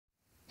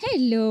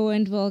Hello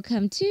and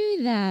welcome to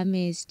the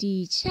Miss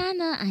D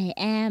channel. I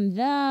am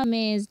the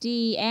Miss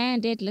D,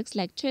 and it looks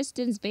like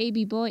Tristan's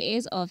baby boy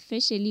is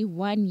officially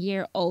 1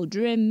 year old.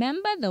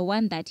 Remember the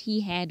one that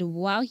he had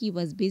while he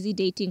was busy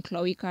dating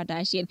Khloe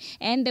Kardashian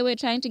and they were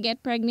trying to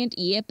get pregnant?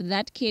 Yep,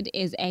 that kid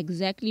is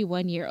exactly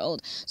 1 year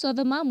old. So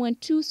the mom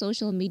went to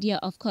social media,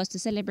 of course, to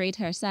celebrate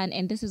her son,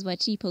 and this is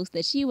what she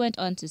posted. She went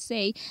on to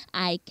say,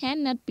 "I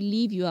cannot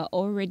believe you are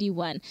already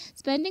one.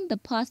 Spending the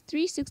past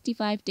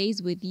 365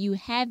 days with you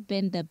have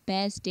been the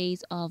best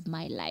days of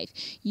my life.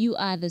 You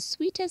are the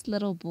sweetest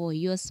little boy.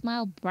 Your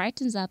smile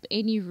brightens up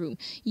any room.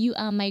 You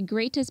are my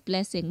greatest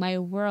blessing, my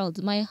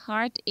world, my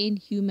heart in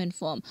human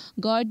form.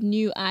 God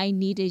knew I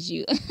needed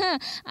you.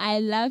 I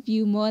love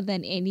you more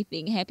than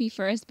anything. Happy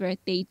first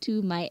birthday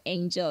to my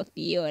angel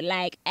Theo."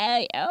 Like,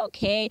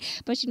 okay.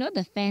 But you know,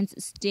 the fans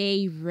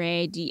stay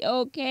ready,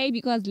 okay?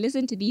 Because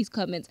listen to these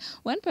comments.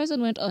 One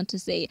person went on to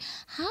say,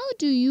 "How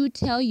do you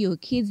tell your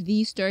kids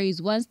these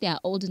stories once they are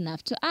old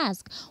enough to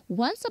ask?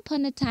 Once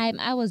upon a time,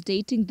 I was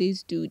dating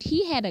this dude.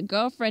 He had a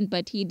girlfriend,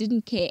 but he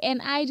didn't care, and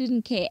I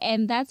didn't care,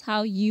 and that's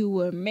how you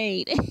were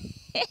made."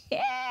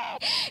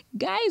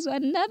 Guys,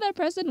 another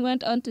person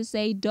went on to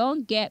say,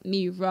 "Don't get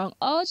me wrong,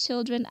 all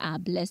children are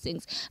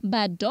blessings,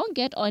 but don't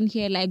get on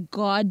here like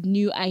God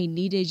knew I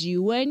needed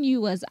you when you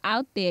was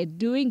out there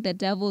doing the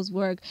devil's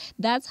work.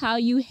 That's how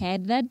you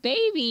had that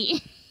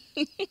baby."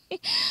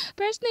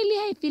 Personally,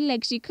 I feel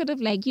like she could have,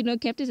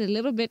 kept it a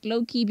little bit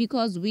low-key,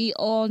 because we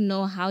all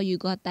know how you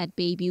got that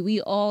baby.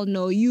 We all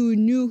know you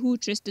knew who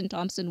Tristan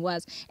Thompson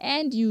was,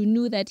 and you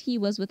knew that he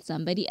was with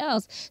somebody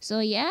else.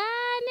 So yeah,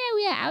 now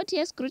we are out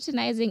here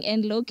scrutinizing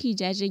and low-key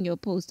judging your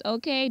post.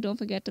 Okay, don't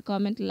forget to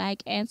comment,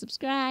 like, and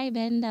subscribe,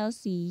 and I'll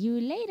see you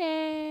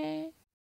later.